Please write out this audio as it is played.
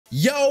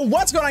Yo,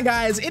 what's going on,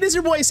 guys? It is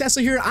your boy Seso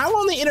here. I'm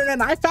on the internet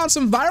and I found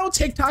some viral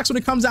TikToks when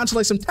it comes down to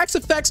like some text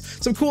effects,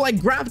 some cool like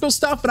graphical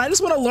stuff, but I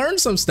just want to learn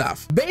some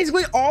stuff.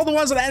 Basically, all the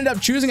ones that I ended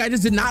up choosing, I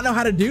just did not know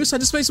how to do, so I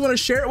just basically want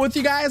to share it with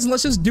you guys and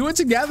let's just do it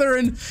together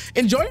and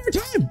enjoy your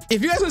time.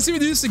 If you guys want to see me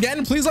do this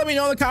again, please let me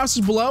know in the comments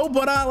below,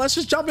 but let's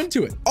just jump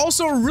into it.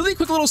 Also, a really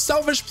quick little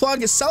selfish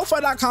plug is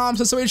sellfy.com,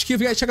 Seso HQ. If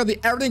you guys check out the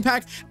everything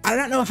pack, I do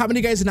not know how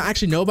many of you guys did not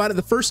actually know about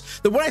it.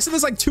 When I said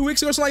this like 2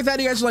 weeks ago or something like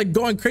that, you guys are like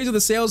going crazy with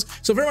the sales,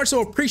 so very much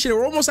so appreciate it.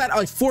 We're almost at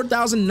like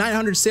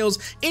 4,900 sales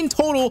in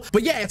total,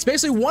 but yeah, it's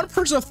basically one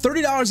purchase of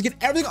 $30 to get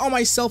everything on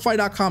my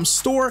sellfy.com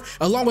store,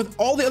 along with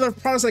all the other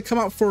products that come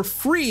out for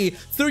free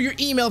through your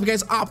email. If you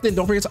guys opt in,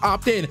 don't forget to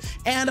opt in.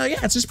 And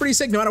yeah, it's just pretty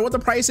sick no matter what the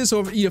price is.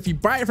 So if you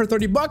buy it for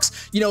 30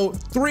 bucks, you know,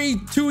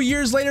 2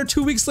 years later,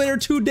 2 weeks later,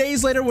 2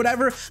 days later,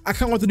 whatever, I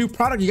come with a new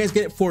product, you guys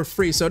get it for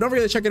free. So don't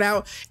forget to check it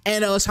out,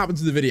 and let's hop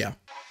into the video.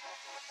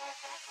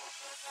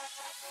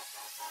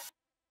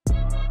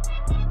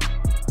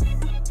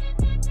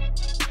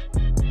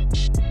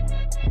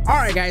 All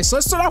right, guys, so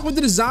let's start off with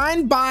the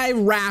design by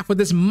Raph with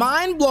this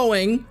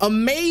mind-blowing,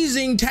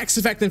 amazing text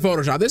effect in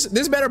Photoshop.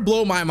 This better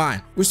blow my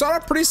mind. We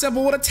start off pretty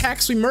simple with a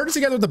text. We merge it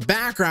together with the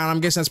background. I'm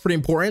guessing that's pretty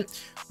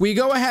important. We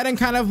go ahead and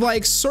kind of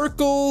like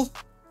circle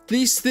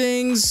these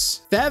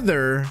things.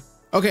 Feather.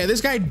 Okay,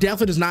 this guy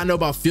definitely does not know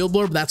about field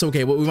blur, but that's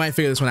okay. We might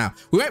figure this one out.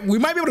 We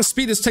might be able to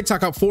speed this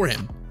TikTok up for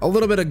him. A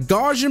little bit of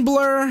Gaussian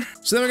blur.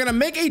 So then we're gonna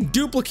make a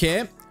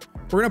duplicate.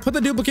 We're gonna put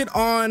the duplicate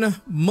on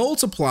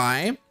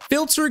multiply,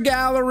 filter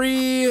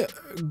gallery,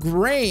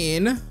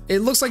 grain. It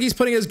looks like he's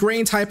putting his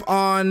grain type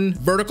on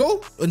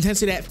vertical,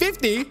 intensity at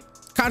 50,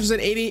 contrast at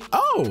 80.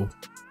 Oh,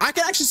 I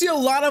can actually see a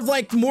lot of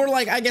like more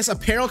like, I guess,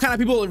 apparel kind of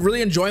people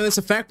really enjoying this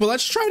effect, but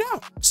let's try it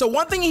out. So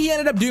one thing he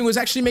ended up doing was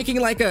actually making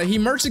like he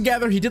merged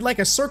together, he did like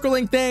a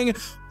circling thing,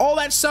 all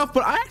that stuff,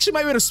 but I actually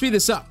might be able to speed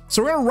this up.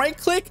 So we're gonna right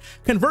click,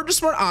 convert to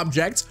smart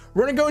object.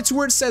 We're gonna go to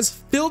where it says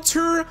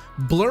filter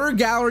blur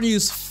gallery,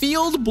 use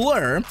field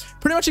blur,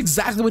 pretty much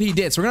exactly what he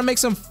did. So we're gonna make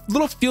some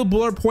little field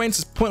blur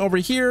points, point over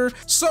here.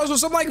 So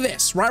something like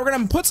this, right? We're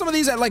gonna put some of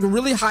these at like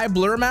really high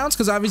blur amounts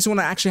because obviously we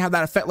want to actually have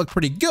that effect look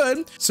pretty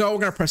good. So we're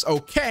gonna press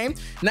OK.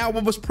 Now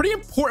what was pretty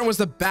important was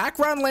the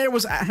background layer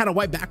had a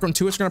white background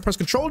to it. So we're gonna press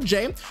Control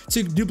J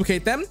to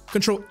duplicate them,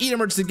 Control E to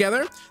merge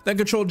together, then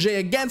Control J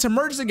again to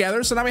merge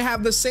together. So now we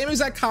have the same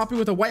exact copy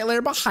with a white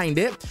layer behind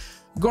it.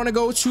 We're going to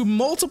go to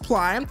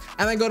multiply and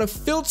then go to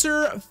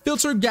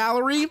filter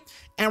gallery,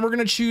 and we're going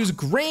to choose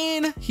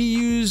grain. He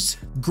used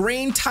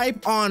grain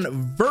type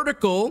on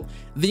vertical.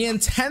 The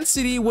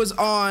intensity was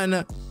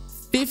on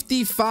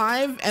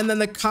 55, and then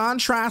the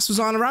contrast was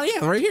on around,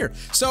 yeah, right here.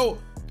 So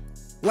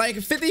like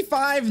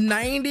 55,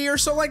 90 or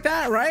so like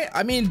that, right?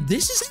 I mean,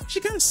 this is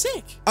actually kind of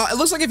sick. It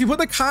looks like if you put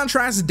the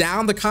contrast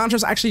down, the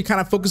contrast actually kind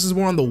of focuses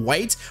more on the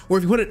white, or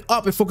if you put it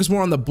up, it focuses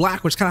more on the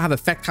black, which kind of how the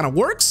effect kind of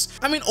works.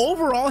 I mean,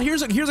 overall,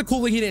 here's a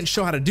cool thing he didn't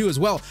show how to do as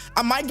well.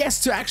 My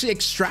guess to actually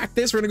extract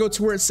this, we're gonna go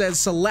to where it says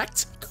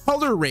select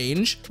color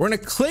range. We're gonna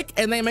click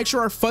and then make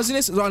sure our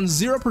fuzziness is on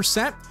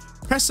 0%.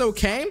 Press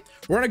OK.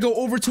 We're gonna go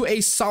over to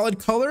a solid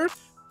color.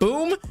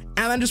 Boom,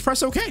 and then just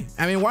press OK.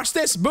 I mean, watch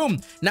this,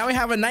 boom. Now we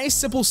have a nice,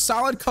 simple,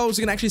 solid color,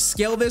 so you can actually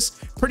scale this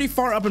pretty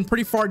far up and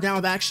pretty far down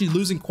without actually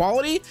losing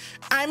quality.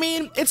 I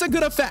mean, it's a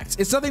good effect.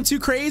 It's nothing too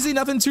crazy,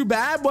 nothing too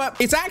bad, but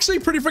it's actually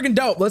pretty freaking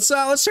dope. Let's check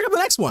out the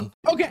next one.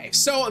 Okay,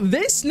 so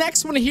this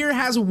next one here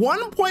has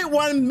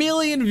 1.1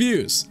 million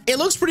views. It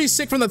looks pretty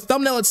sick from the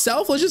thumbnail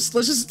itself.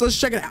 Let's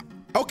check it out.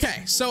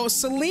 Okay, so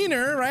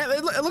Selena, right?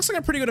 It looks like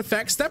a pretty good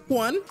effect. Step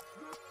 1.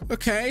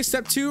 Okay,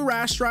 step 2,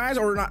 rasterize,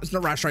 or not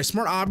rasterize,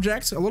 smart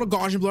objects, a little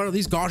Gaussian blur.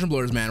 These Gaussian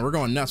blurs, man, we're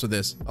going nuts with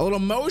this. A little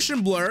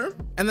motion blur,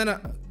 and then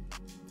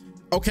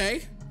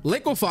okay,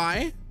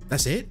 liquefy.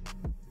 That's it.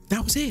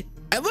 That was it.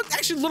 It looked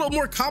actually a little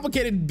more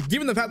complicated,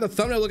 given the fact that the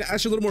thumbnail looked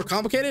actually a little more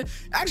complicated.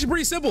 Actually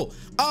pretty simple.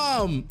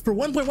 For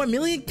 1.1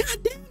 million,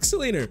 god dang,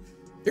 Selena,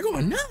 you're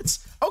going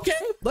nuts. Okay,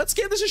 let's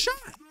give this a shot.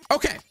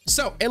 Okay,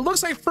 so it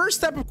looks like first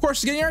step, of course,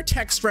 is getting our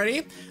text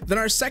ready. Then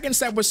our second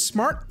step was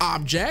smart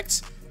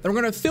object. Then we're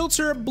gonna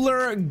filter,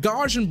 blur,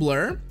 Gaussian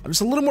blur.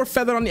 Just a little more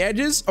feather on the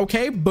edges.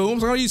 Okay, boom.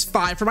 So I'm gonna use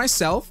 5 for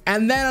myself.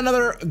 And then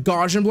another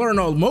Gaussian blur,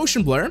 no,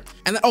 motion blur.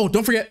 And then, oh,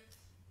 don't forget,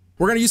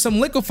 we're gonna use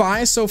some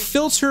liquefy. So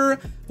filter,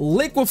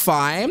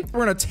 liquefy. We're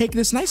gonna take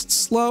this nice and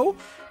slow,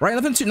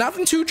 right?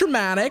 Nothing too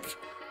dramatic.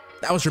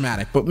 That was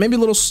dramatic, but maybe a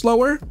little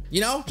slower,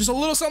 you know, just a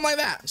little something like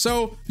that.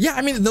 So yeah,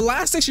 I mean, the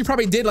last thing she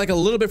probably did like a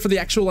little bit for the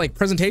actual like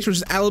presentation,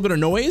 just add a little bit of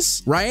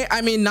noise, right? I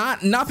mean,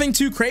 nothing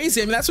too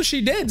crazy. I mean, that's what she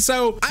did.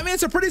 So I mean,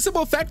 it's a pretty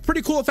simple effect,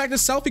 pretty cool effect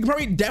itself. You can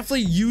probably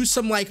definitely use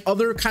some like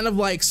other kind of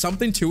like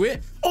something to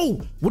it. Oh,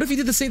 what if you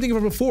did the same thing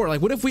from before?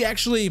 Like, what if we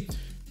actually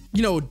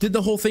you know, did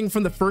the whole thing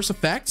from the first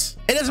effect?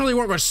 It doesn't really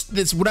work with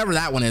this, whatever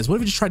that one is. What if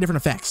we just try different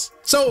effects?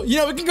 So, you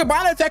know, we can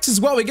combine effects as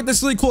well. We get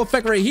this really cool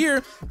effect right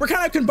here. We're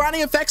kind of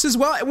combining effects as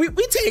well. We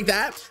take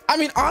that. I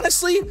mean,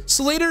 honestly,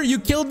 Slater, you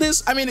killed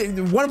this. I mean,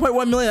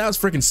 1.1 million, that was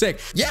freaking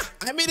sick. Yeah,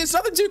 I mean, it's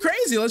nothing too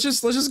crazy. Let's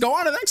just go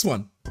on to the next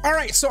one. All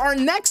right, so our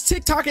next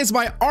TikTok is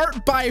by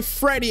Art by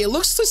Freddy. It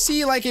looks to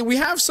see like we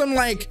have some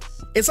like,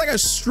 it's like a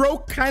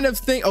stroke kind of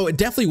thing. Oh, it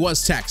definitely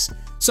was text.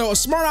 So a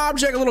smart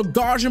object, a little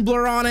Gaussian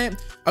blur on it,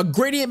 a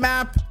gradient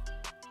map.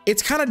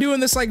 It's kind of doing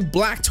this like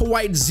black to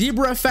white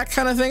zebra effect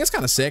kind of thing. It's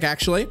kind of sick,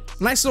 actually.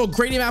 Nice little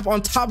gradient map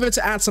on top of it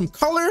to add some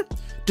color,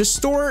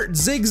 distort,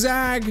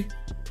 zigzag.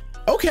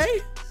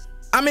 Okay.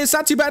 I mean, it's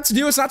not too bad to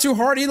do. It's not too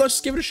hard either. Let's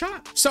just give it a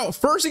shot. So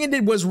first thing it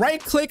did was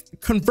right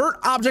click, convert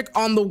object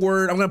on the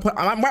word. I'm going to put,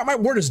 my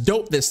word is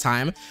dope this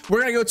time.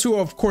 We're going to go to,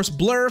 of course,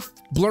 blur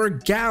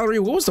gallery.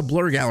 What was the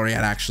blur gallery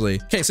at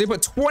actually? Okay, so you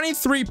put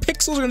 23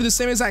 pixels. We're going to do the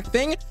same exact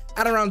thing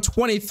at around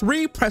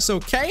 23, press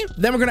OK.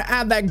 Then we're going to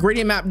add that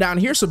gradient map down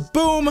here. So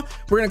boom,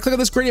 we're going to click on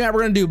this gradient map.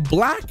 We're going to do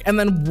black and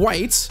then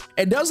white.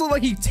 It does look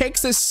like he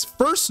takes this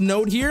first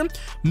node here,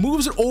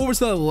 moves it over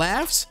to the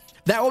left.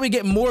 That way we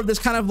get more of this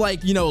kind of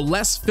like, you know,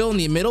 less fill in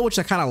the middle, which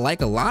I kind of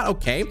like a lot.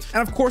 Okay.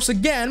 And of course,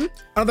 again,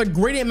 another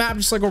gradient map,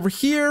 just like over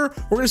here,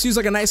 we're going to use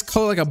like a nice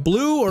color, like a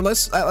blue, or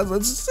let's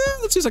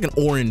use like an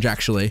orange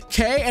actually.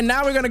 Okay. And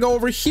now we're going to go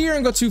over here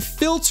and go to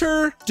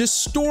filter,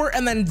 distort,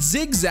 and then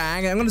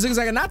zigzag. I'm going to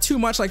zigzag it not too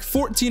much, like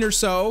 14 or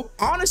so.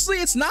 Honestly,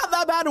 it's not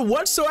that bad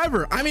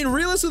whatsoever. I mean,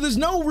 realistically, there's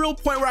no real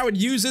point where I would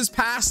use this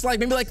past like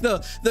maybe like the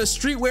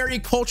streetwear-y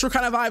culture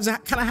kind of vibes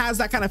that kind of has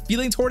that kind of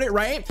feeling toward it,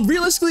 right?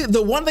 Realistically,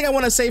 the one thing I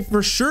want to say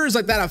for sure is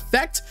like that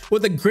effect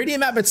with the gradient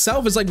map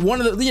itself is like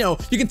one of the, you know,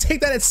 you can take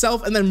that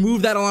itself and then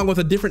move that along with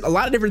a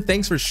lot of different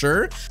things for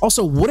sure.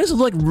 Also, what does it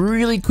look like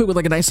really quick with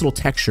like a nice little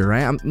texture,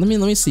 right? Let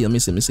me see.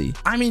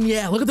 I mean,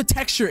 yeah, look at the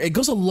texture. It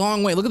goes a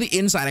long way. Look at the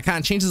inside. It kind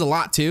of changes a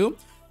lot too.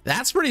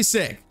 That's pretty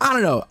sick. I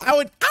don't know. I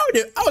would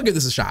give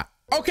this a shot.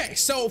 Okay,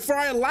 so for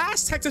our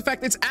last text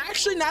effect, it's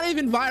actually not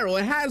even viral.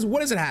 It has,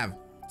 what does it have?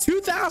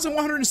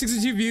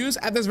 2,162 views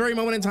at this very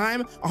moment in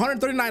time,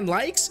 139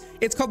 likes.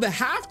 It's called the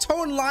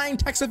halftone line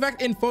text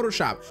effect in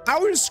Photoshop. I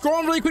was just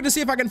scrolling really quick to see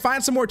if I can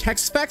find some more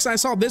text effects. And I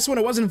saw this one.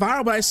 It wasn't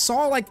viral, but I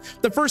saw like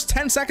the first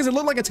 10 seconds. It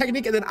looked like a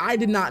technique that I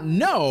did not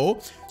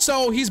know.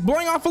 So he's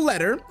blowing off a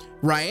letter,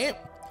 right?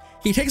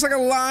 He takes like a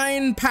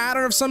line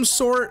pattern of some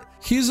sort.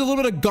 He uses a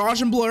little bit of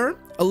Gaussian blur,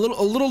 a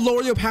little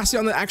lower the opacity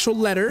on the actual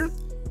letter.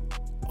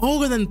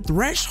 Oh, and then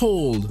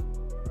threshold.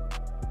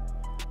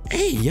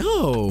 Hey,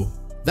 yo.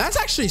 That's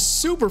actually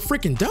super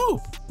freaking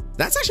dope.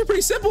 That's actually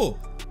pretty simple.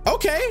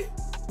 Okay,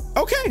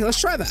 let's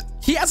try that.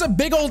 He has a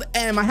big old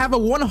M. I have a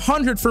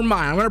 100 for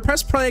mine. I'm gonna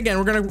press play again.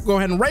 We're gonna go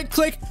ahead and right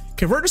click,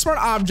 convert to smart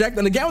object,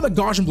 and again with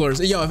the Gaussian blurs.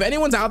 Yo, if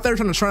anyone's out there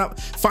trying to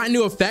find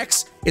new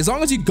effects, as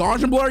long as you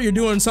Gaussian blur, you're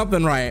doing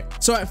something right.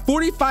 So at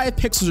 45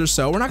 pixels or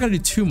so, we're not gonna do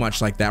too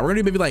much like that. We're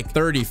gonna do maybe like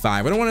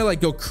 35. We don't wanna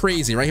like go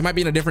crazy, right? He might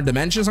be in a different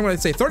dimension. So I'm gonna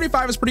say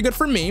 35 is pretty good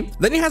for me.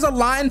 Then he has a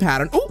line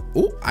pattern.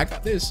 Ooh, I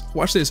got this.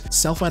 Watch this.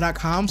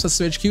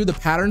 Selfie.com/HQ, the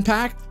pattern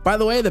pack. By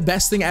the way, the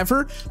best thing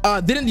ever.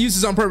 Didn't use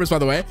this on purpose, by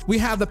the way. We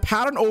have the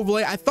pattern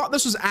overlay. I thought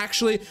this was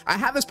actually, I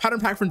had this pattern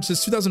pack from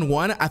since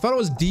 2001. I thought it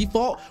was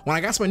default. When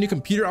I got to my new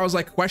computer, I was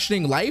like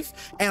questioning life,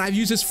 and I've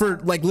used this for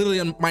like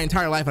literally my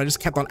entire life. I just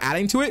kept on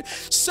adding to it.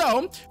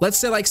 So let's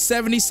say like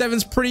 77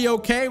 is pretty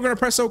okay. We're gonna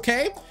press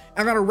okay.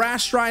 I'm gonna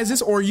rasterize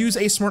this or use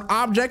a smart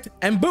object,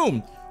 and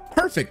boom.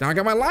 Perfect. Now I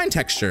got my line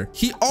texture.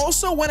 He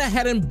also went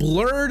ahead and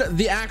blurred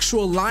the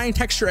actual line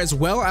texture as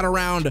well at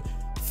around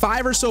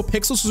 5 or so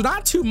pixels, so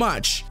not too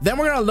much. Then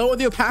we're gonna lower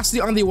the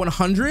opacity on the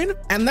 100,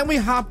 and then we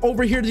hop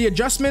over here to the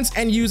adjustments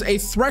and use a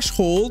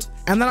threshold.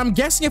 And then I'm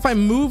guessing if I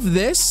move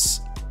this,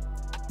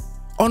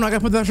 oh no, I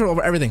gotta put the threshold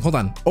over everything. Hold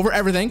on, over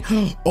everything.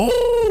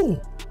 Oh,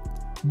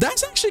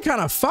 that's actually kind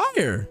of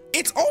fire.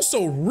 It's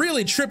also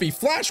really trippy.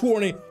 Flash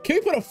warning. Can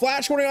we put a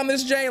flash warning on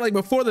this, Jay? Like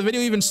before the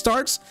video even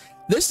starts?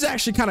 This is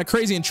actually kind of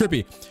crazy and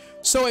trippy.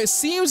 So it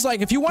seems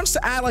like if you want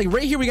to add, like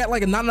right here, we got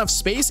like not enough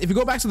space. If you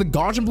go back to the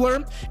Gaussian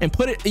blur and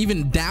put it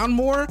even down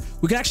more,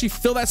 we can actually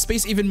fill that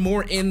space even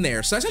more in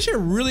there. So that's actually a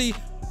really,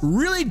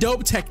 really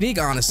dope technique,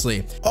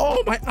 honestly.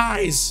 Oh, my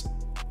eyes.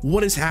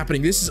 What is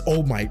happening? This is,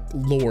 oh my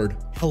Lord.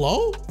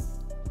 Hello?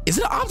 Is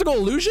it an optical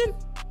illusion?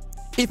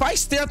 If I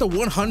stare at the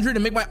 100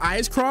 and make my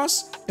eyes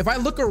cross, if I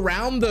look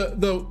around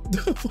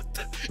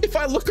if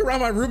I look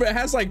around my room, it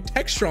has like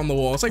texture on the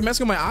wall. It's like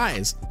messing with my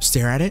eyes.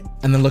 Stare at it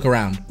and then look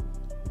around.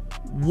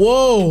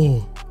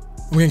 Whoa,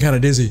 I'm getting kind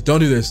of dizzy. Don't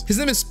do this. His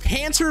name is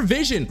Panther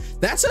Vision.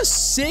 That's a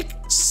sick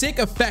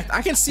effect.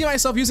 I can see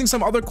myself using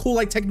some other cool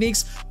like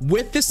techniques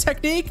with this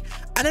technique.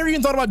 I never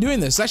even thought about doing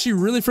this. It's actually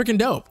really freaking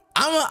dope.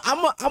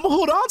 I'm gonna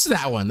hold on to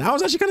that one. That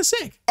was actually kind of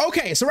sick.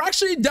 Okay, so we're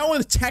actually done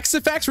with text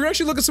effects. We're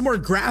actually looking at some more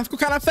graphical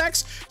kind of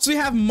effects. So we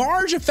have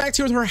Marge effect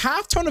here with her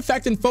halftone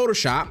effect in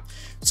Photoshop.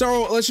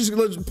 So let's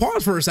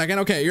pause for a second.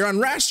 Okay, you're on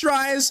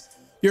rasterize.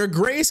 You're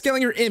grayscaling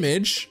your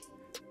image.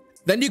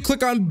 Then you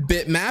click on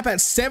bitmap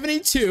at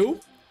 72,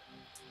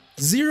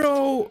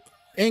 0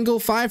 angle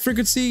 5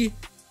 frequency.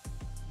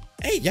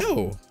 Hey,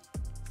 yo,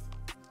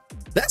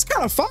 that's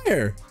kind of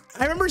fire.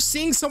 I remember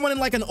seeing someone in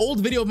like an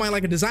old video of mine,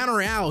 like a designer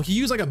Real, he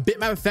used like a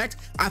bitmap effect.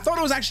 I thought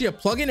it was actually a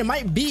plugin. It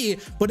might be,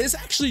 but it's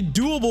actually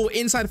doable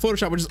inside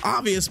Photoshop, which is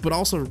obvious, but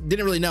also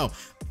didn't really know.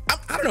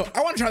 I don't know.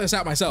 I want to try this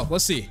out myself.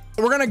 Let's see.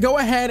 We're going to go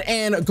ahead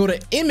and go to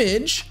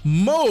image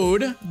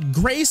mode,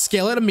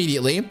 grayscale it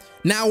immediately.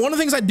 Now, one of the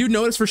things I do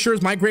notice for sure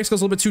is my grayscale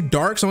is a little bit too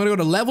dark. So I'm going to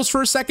go to levels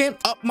for a second,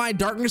 up my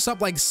darkness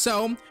up like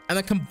so, and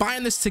then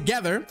combine this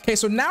together. Okay,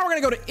 so now we're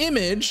going to go to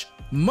image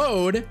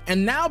mode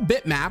and now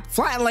bitmap.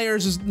 Flatten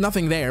layers is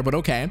nothing there, but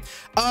okay.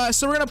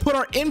 So we're gonna put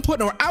our input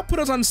and our output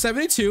is on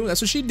 72.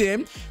 That's what she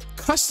did.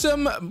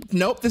 Custom,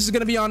 nope, this is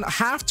gonna be on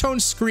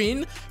halftone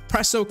screen.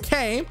 Press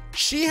OK.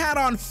 She had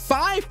on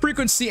 5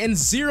 frequency and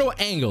 0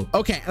 angle.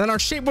 Okay, and then our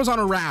shape was on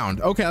a round.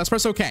 Okay, let's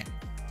press OK.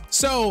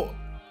 So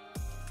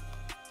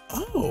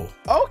oh,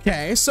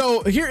 okay.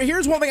 So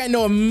here's one thing I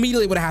know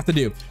immediately what I have to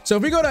do. So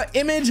if we go to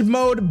image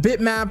mode,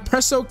 bitmap,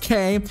 press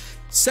OK.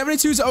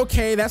 72 is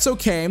okay. That's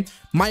okay.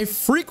 My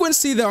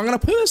frequency though, I'm gonna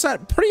put this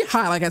at pretty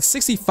high, like at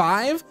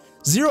 65.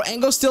 0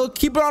 angle still.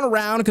 Keep it on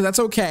around because that's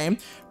okay.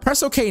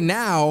 Press OK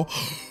now.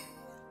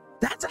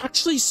 That's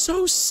actually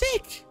so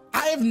sick.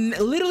 I have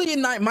literally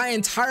in my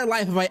entire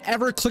life have I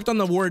ever clicked on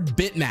the word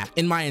bitmap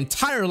in my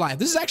entire life.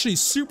 This is actually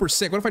super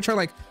sick. What if I try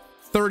like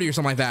 30 or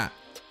something like that?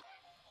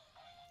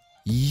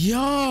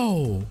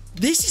 Yo,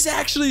 this is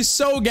actually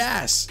so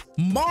gas.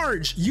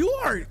 Marge, you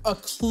are a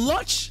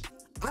clutch.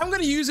 I'm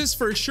gonna use this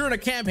for sure in a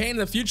campaign in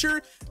the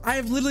future. I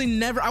have literally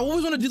never, I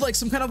always want to do like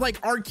some kind of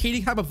like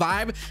arcadey type of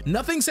vibe.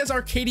 Nothing says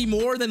arcadey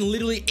more than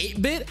literally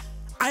 8-bit.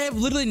 I have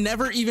literally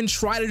never even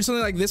tried to do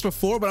something like this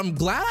before, but I'm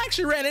glad I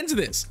actually ran into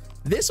this.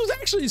 This was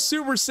actually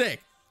super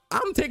sick.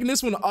 I'm taking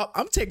this one up.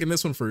 I'm taking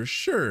this one for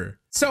sure.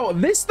 So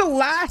this is the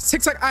last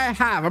TikTok I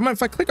have.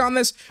 If I click on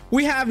this,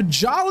 we have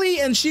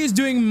Jolly and she's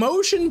doing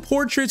motion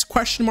portraits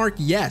question mark.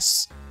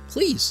 Yes,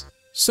 please.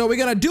 So we're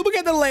gonna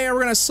duplicate the layer.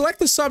 We're gonna select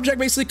the subject,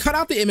 basically cut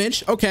out the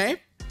image.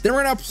 Okay. Then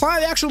we're gonna apply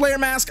the actual layer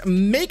mask,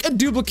 make a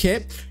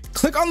duplicate,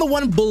 click on the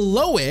one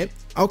below it.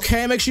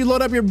 Okay, make sure you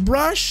load up your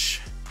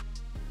brush.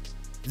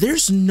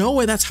 There's no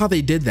way that's how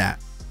they did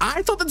that.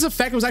 I thought this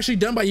effect was actually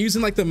done by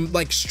using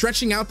like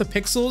stretching out the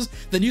pixels,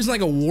 then using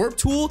like a warp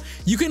tool.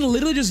 You can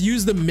literally just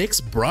use the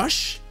mix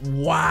brush.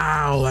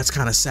 Wow, that's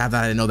kind of sad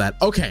that I didn't know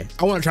that. Okay,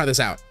 I want to try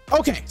this out.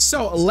 Okay,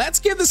 so let's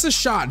give this a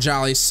shot,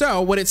 Jolly.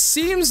 So what it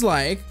seems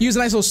like, use a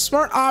nice little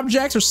smart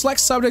objects or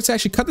select subjects to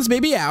actually cut this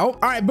baby out.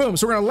 All right, boom.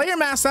 So we're gonna layer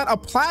mask that,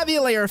 apply the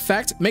layer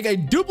effect, make a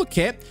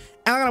duplicate,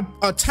 and I'm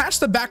gonna attach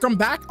the background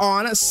back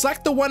on,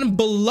 select the one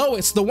below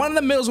it. So the one in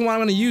the middle is the one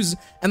I'm gonna use.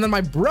 And then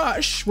my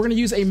brush, we're gonna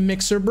use a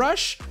mixer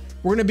brush.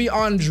 We're gonna be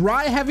on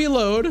dry heavy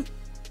load.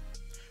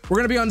 We're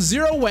gonna be on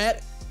 0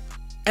 wet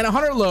and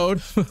 100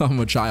 load. I'm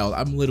a child.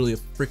 I'm literally a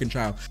freaking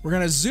child. We're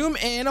gonna zoom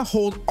in,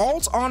 hold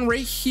Alt on right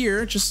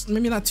here, just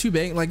maybe not too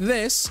big, like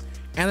this,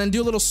 and then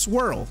do a little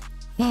swirl.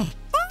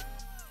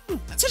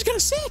 That's just kind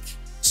of sick.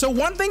 So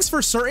one thing's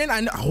for certain, I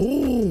know.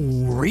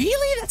 Oh,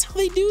 really? That's how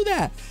they do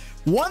that.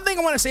 One thing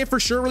I want to say for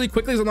sure really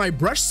quickly is on my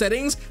brush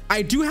settings,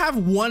 I do have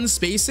 1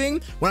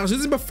 spacing. When I was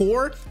using it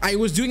before, I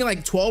was doing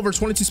like 12 or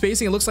 22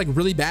 spacing. It looks like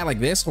really bad like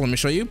this. Hold on, let me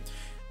show you.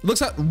 It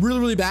looks like really,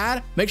 really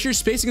bad. Make sure your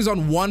spacing is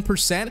on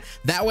 1%.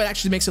 That way it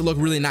actually makes it look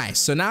really nice.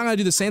 So now I'm gonna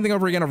do the same thing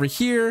over again over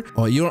here.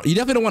 Oh, you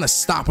definitely don't want to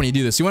stop when you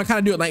do this. You want to kind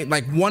of do it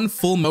like one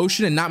full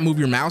motion and not move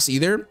your mouse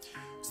either.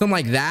 Something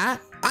like that.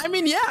 I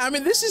mean, yeah, I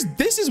mean, this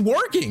is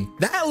working.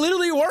 That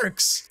literally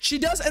works. She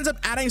does end up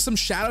adding some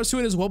shadows to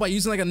it as well by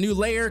using like a new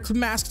layer, clip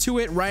mask to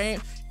it, right?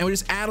 And we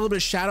just add a little bit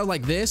of shadow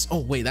like this.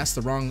 Oh wait, that's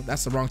the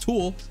wrong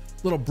tool.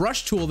 Little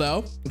brush tool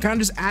though. And kind of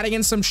just adding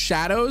in some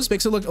shadows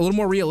makes it look a little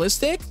more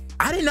realistic.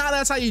 I didn't know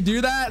that's how you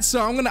do that,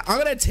 so I'm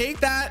gonna take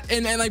that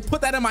and like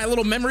put that in my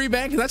little memory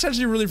bank. That's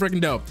actually really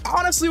freaking dope.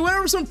 Honestly, we went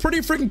over some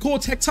pretty freaking cool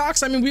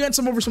TikToks. I mean, we went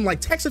over some like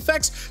text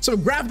effects,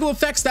 some graphical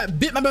effects. That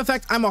bitmap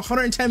effect, I'm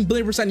 110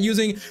 billion%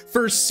 using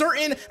for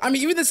certain. I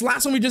mean, even this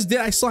last one we just did,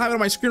 I still have it on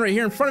my screen right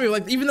here in front of me.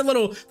 Like even the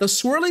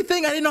swirly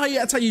thing, I didn't know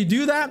that's how you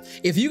do that.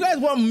 If you guys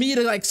want me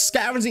to like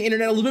scavenge the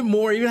internet a little bit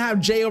more, even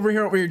have Jay over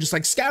here, just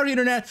like scavenge the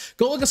internet,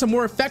 go look at some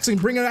more effects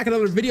and bring back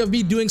another video of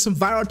me doing some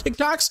viral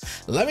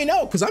TikToks, let me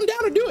know, because I'm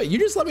down to do it. You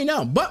just let me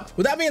know. But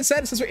with that being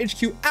said, since we're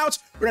HQ out,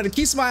 we're gonna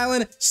keep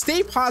smiling,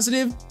 stay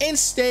positive, and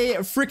stay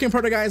freaking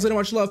product, guys. Let me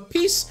much love,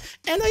 peace,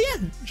 and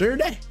yeah, enjoy your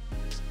day.